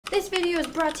This video is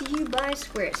brought to you by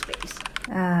Squarespace.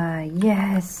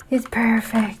 Yes, it's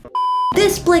perfect.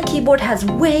 This split keyboard has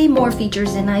way more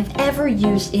features than I've ever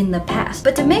used in the past,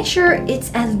 but to make sure it's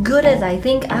as good as I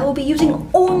think, I will be using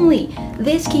only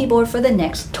this keyboard for the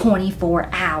next 24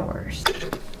 hours.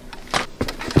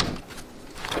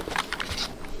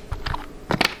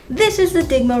 This is the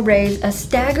Digma Raise, a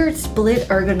staggered split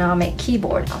ergonomic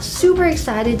keyboard. I'm super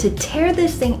excited to tear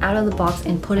this thing out of the box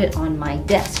and put it on my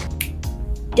desk.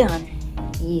 Done.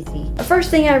 Easy. The first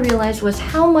thing I realized was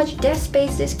how much desk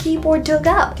space this keyboard took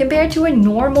up. Compared to a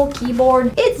normal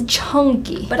keyboard, it's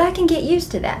chunky, but I can get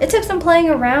used to that. It took some playing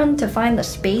around to find the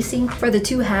spacing for the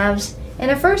two halves,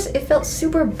 and at first it felt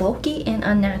super bulky and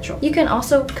unnatural. You can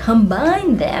also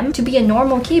combine them to be a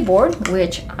normal keyboard,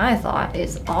 which I thought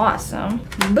is awesome.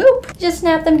 Boop! Just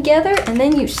snap them together and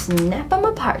then you snap them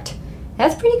apart.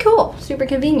 That's pretty cool, super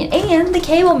convenient. And the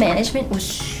cable management was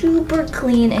super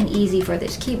clean and easy for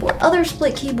this keyboard. Other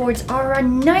split keyboards are a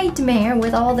nightmare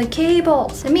with all the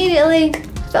cables. Immediately,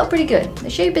 felt pretty good. The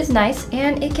shape is nice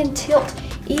and it can tilt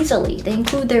easily. They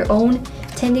include their own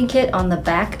tendon kit on the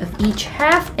back of each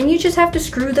half and you just have to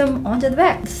screw them onto the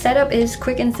back. The setup is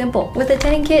quick and simple. With the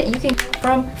tendon kit, you can go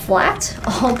from flat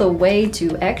all the way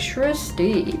to extra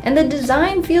steep. And the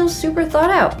design feels super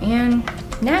thought out and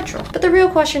natural. But the real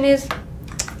question is,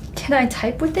 can I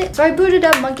type with it? So I booted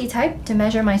up Monkey Type to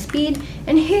measure my speed,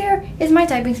 and here is my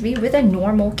typing speed with a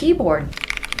normal keyboard.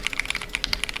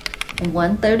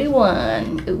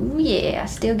 131. Ooh yeah,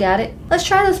 still got it. Let's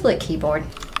try the split keyboard.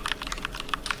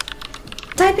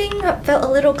 Typing felt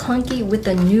a little clunky with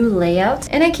the new layout,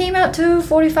 and I came out to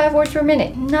 45 words per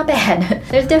minute. Not bad.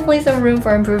 There's definitely some room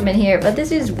for improvement here, but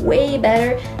this is way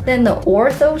better than the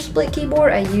Ortho split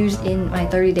keyboard I used in my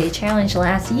 30-day challenge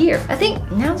last year. I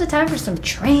think now's the time for some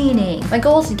training. My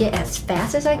goal is to get as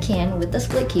fast as I can with the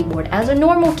split keyboard as a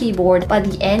normal keyboard by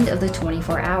the end of the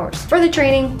 24 hours. For the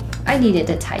training, I needed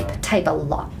to type a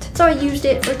lot. So I used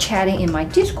it for chatting in my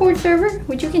Discord server,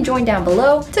 which you can join down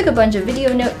below. Took a bunch of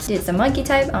video notes, did some Monkey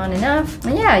Type on and off,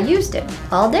 and yeah, I used it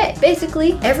all day.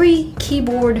 Basically, every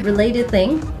keyboard related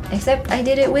thing, except I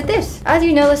did it with this. As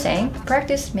you know the saying,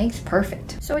 practice makes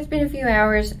perfect. So it's been a few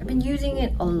hours, I've been using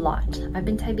it a lot. I've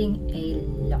been typing a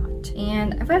lot.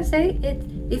 And I've got to say,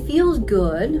 it feels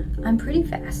good. I'm pretty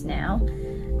fast now.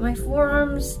 My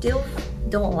forearms still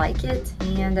don't like it,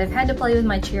 and I've had to play with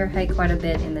my chair height quite a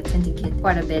bit and the tendon kit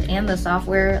quite a bit and the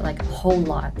software like a whole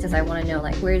lot, because I want to know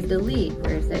like where's the lead,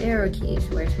 where's the arrow keys,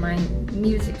 where's my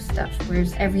music stuff,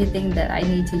 where's everything that I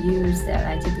need to use that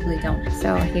I typically don't.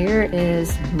 So here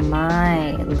is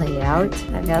my layout.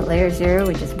 I've got layer 0,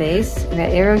 which is base. I've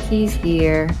got arrow keys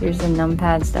here. Here's the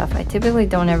numpad stuff. I typically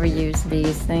don't ever use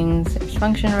these things. There's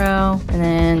function row, and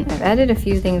then I've added a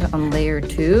few things on layer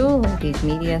 2, like these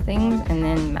media things, and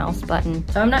then mouse button.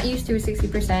 So I'm not used to a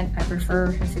 60%. I prefer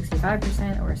a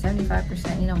 65% or a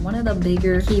 75%, you know, one of the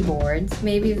bigger keyboards.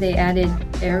 Maybe if they added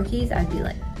arrow keys, I'd be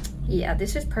like, yeah,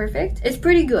 this is perfect. It's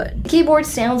pretty good. The keyboard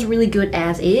sounds really good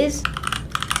as is,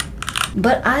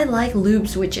 but I like lube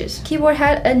switches. Keyboard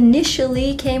had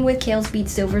initially came with Kale Speed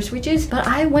Silver switches, but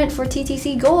I went for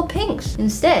TTC Gold Pinks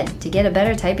instead to get a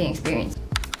better typing experience.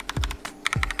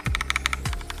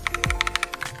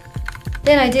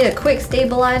 Then I did a quick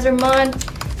stabilizer mod.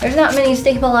 There's not many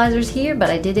stabilizers here, but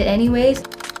I did it anyways.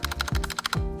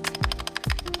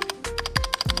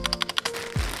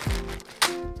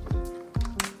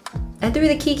 I threw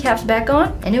the keycaps back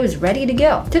on and it was ready to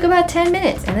go. It took about 10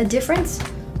 minutes and the difference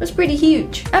was pretty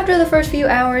huge. After the first few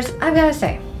hours, I've got to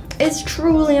say, it's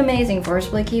truly amazing for a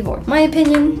split keyboard. My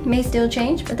opinion may still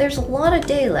change, but there's a lot of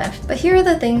day left. But here are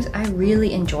the things I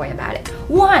really enjoy about it.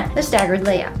 1, the staggered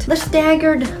layout. The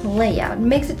staggered layout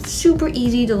makes it super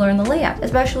easy to learn the layout,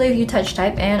 especially if you touch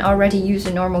type and already use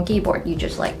a normal keyboard. You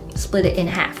just like split it in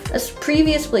half. A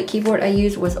previous split keyboard I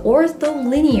used was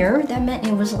ortholinear. That meant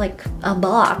it was like a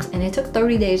box and it took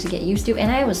 30 days to get used to,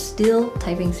 and I was still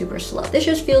typing super slow. This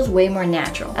just feels way more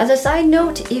natural. As a side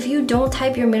note, if you don't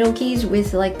type your middle keys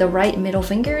with like the right middle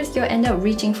fingers, you'll end up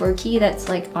reaching for a key that's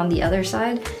like on the other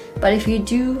side. But if you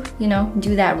do, you know,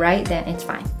 do that right, then it's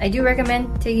fine. I do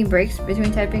recommend taking breaks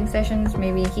between typing sessions.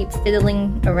 Maybe keep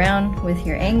fiddling around with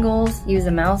your angles. Use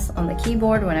the mouse on the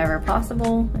keyboard whenever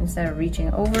possible instead of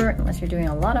reaching over, unless you're doing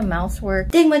a lot of mouse work.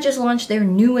 Digma just launched their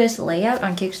newest layout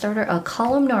on Kickstarter, a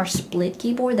columnar split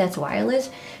keyboard that's wireless.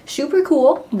 Super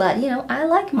cool, but you know, I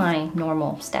like my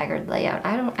normal staggered layout.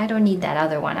 I don't need that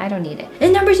other one. I don't need it.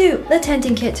 And number 2, the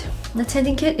tendon kit. The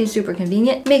tendon kit is super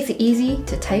convenient. Makes it easy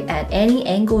to type at any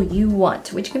angle you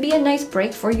want, which can be a nice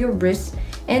break for your wrists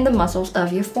and the muscles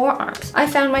of your forearms. I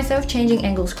found myself changing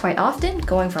angles quite often,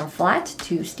 going from flat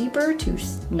to steeper to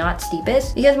not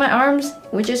steepest, because my arms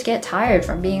would just get tired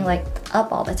from being like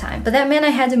up all the time. But that meant I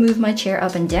had to move my chair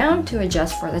up and down to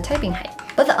adjust for the typing height.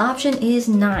 But the option is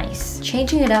nice.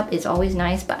 Changing it up is always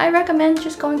nice, but I recommend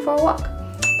just going for a walk.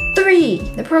 3.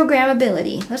 The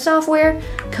programmability. The software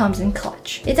comes in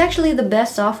clutch. It's actually the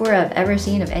best software I've ever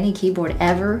seen of any keyboard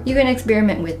ever. You can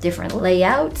experiment with different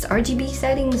layouts, RGB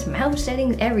settings, mouse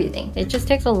settings, everything. It just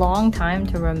takes a long time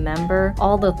to remember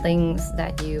all the things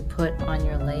that you put on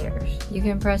your layers. You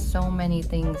can press so many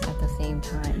things at the same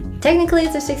time. Technically,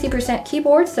 it's a 60%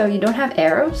 keyboard, so you don't have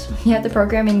arrows. You have to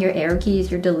program in your arrow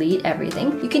keys, your delete,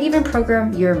 everything. You can even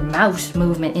program your mouse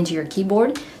movement into your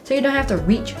keyboard, so you don't have to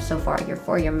reach so far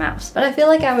for your mouse. But I feel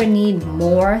like I would need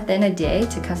more than a day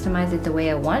to customize it the way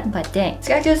I want, but dang. It's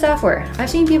got good software. I've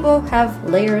seen people have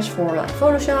layers for like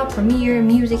Photoshop, Premiere,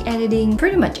 music editing,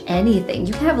 pretty much anything.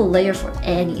 You can have a layer for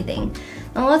anything.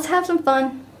 Now let's have some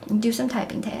fun and do some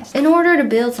typing tests. In order to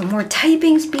build some more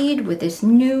typing speed with this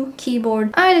new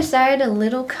keyboard, I decided a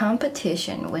little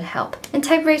competition would help. And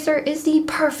TypeRacer is the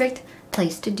perfect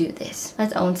place to do this.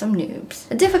 Let's own some noobs.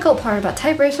 The difficult part about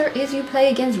TypeRacer is you play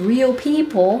against real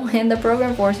people and the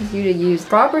program forces you to use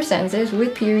proper sentences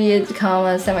with periods,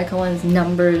 commas, semicolons,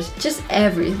 numbers, just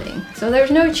everything. So there's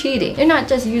no cheating. You're not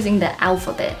just using the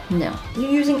alphabet. No,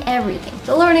 you're using everything.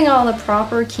 So learning all the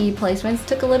proper key placements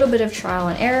took a little bit of trial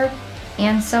and error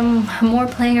and some more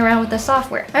playing around with the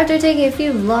software. After taking a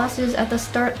few losses at the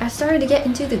start, I started to get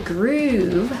into the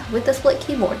groove with the split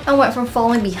keyboard. I went from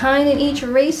falling behind in each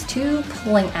race to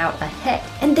pulling out ahead,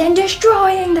 and then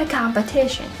destroying the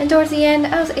competition. And towards the end,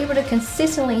 I was able to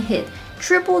consistently hit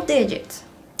triple digits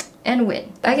and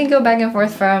win. I can go back and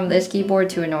forth from this keyboard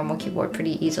to a normal keyboard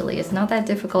pretty easily. It's not that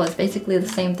difficult. It's basically the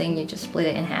same thing. You just split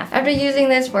it in half. After using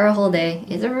this for a whole day,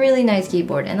 it's a really nice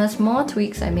keyboard, and the small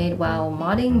tweaks I made while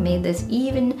modding made this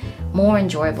even more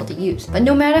enjoyable to use. But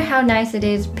no matter how nice it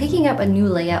is, picking up a new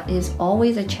layout is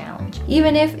always a challenge,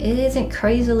 even if it isn't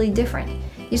crazily different.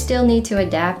 You still need to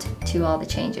adapt to all the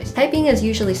changes. Typing is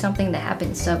usually something that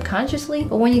happens subconsciously,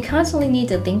 but when you constantly need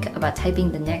to think about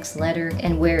typing the next letter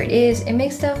and where it is, it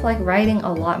makes stuff like writing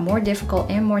a lot more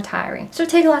difficult and more tiring. So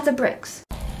take lots of breaks.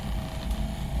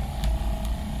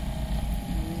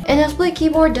 And a split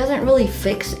keyboard doesn't really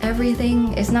fix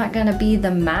everything. It's not gonna be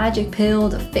the magic pill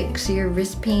to fix your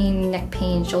wrist pain, neck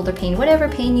pain, shoulder pain, whatever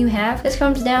pain you have. This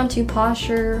comes down to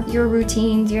posture, your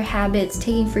routines, your habits,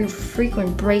 taking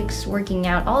frequent breaks, working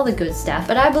out, all the good stuff.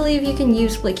 But I believe you can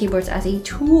use split keyboards as a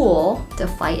tool to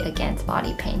fight against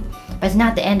body pain. But it's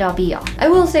not the end all be all. I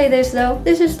will say this though,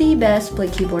 this is the best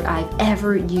split keyboard I've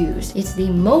ever used. It's the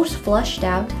most fleshed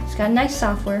out, it's got nice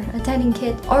software, a typing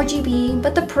kit, RGB,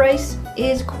 but the price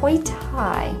is quite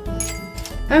high.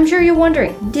 I'm sure you're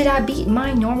wondering, did I beat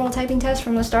my normal typing test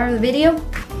from the start of the video?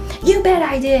 You bet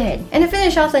I did! And to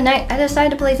finish off the night, I decided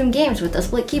to play some games with the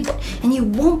split keyboard, and you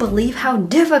won't believe how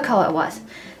difficult it was.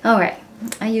 Alright,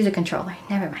 I use a controller,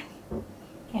 never mind.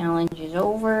 Challenge is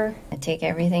over. I take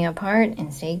everything apart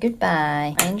and say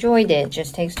goodbye. I enjoyed it,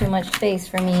 just takes too much space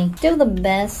for me. Still the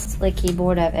best split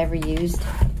keyboard I've ever used.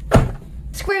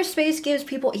 Squarespace gives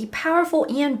people a powerful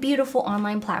and beautiful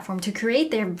online platform to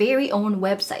create their very own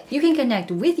website. You can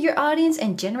connect with your audience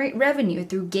and generate revenue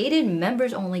through gated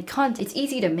members-only content. It's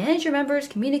easy to manage your members,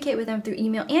 communicate with them through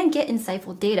email, and get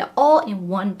insightful data all in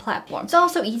one platform. It's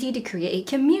also easy to create a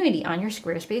community on your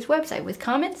Squarespace website with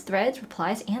comments, threads,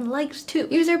 replies, and likes too.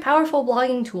 Use their powerful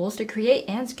blogging tools to create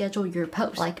and schedule your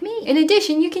posts, like me. In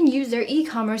addition, you can use their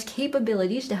e-commerce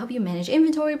capabilities to help you manage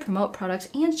inventory, promote products,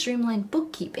 and streamline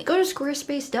bookkeeping. Go to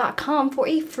squarespace.com for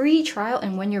a free trial,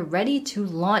 and when you're ready to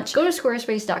launch, go to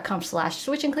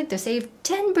squarespace.com/switch and click to save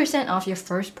 10% off your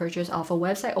first purchase off a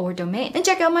website or domain. And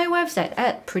check out my website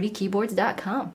at prettykeyboards.com.